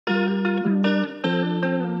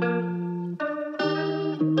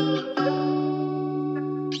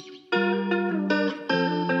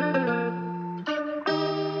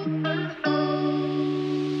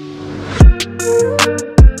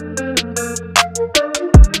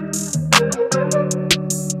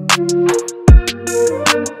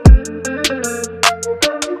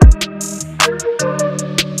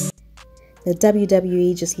The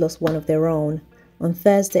WWE just lost one of their own. On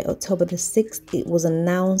Thursday, October the 6th, it was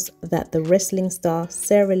announced that the wrestling star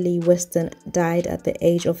Sara Lee Weston died at the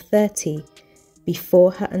age of 30.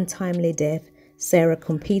 Before her untimely death, Sara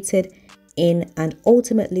competed in and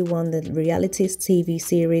ultimately won the reality TV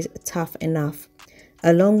series Tough Enough.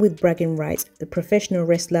 Along with bragging rights, the professional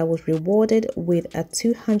wrestler was rewarded with a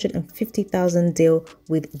 $250,000 deal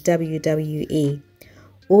with WWE.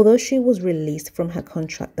 Although she was released from her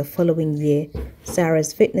contract the following year,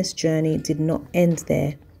 Sara's fitness journey did not end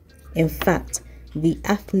there. In fact, the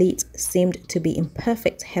athlete seemed to be in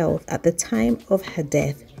perfect health at the time of her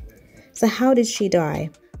death. So how did she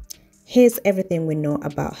die? Here's everything we know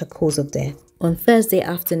about her cause of death. On Thursday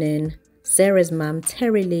afternoon, Sara's mum,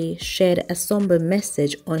 Terri Lee, shared a somber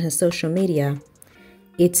message on her social media.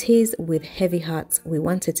 "It is with heavy hearts we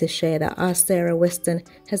wanted to share that our Sara Weston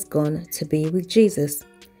has gone to be with Jesus."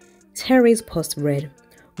 Terry's post read,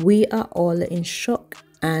 "We are all in shock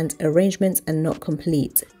and arrangements are not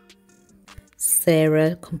complete."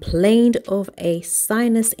 Sara complained of a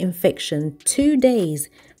sinus infection 2 days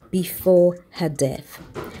before her death.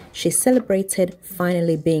 She celebrated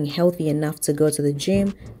finally being healthy enough to go to the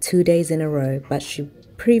gym 2 days in a row, but she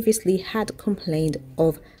previously had complained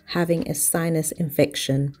of having a sinus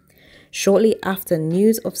infection. Shortly after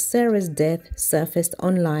news of Sara's death surfaced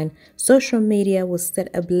online, social media was set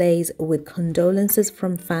ablaze with condolences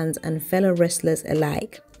from fans and fellow wrestlers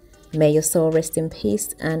alike. May your soul rest in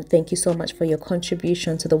peace, and thank you so much for your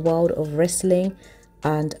contribution to the world of wrestling,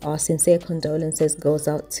 and our sincere condolences goes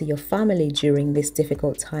out to your family during this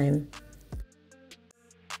difficult time.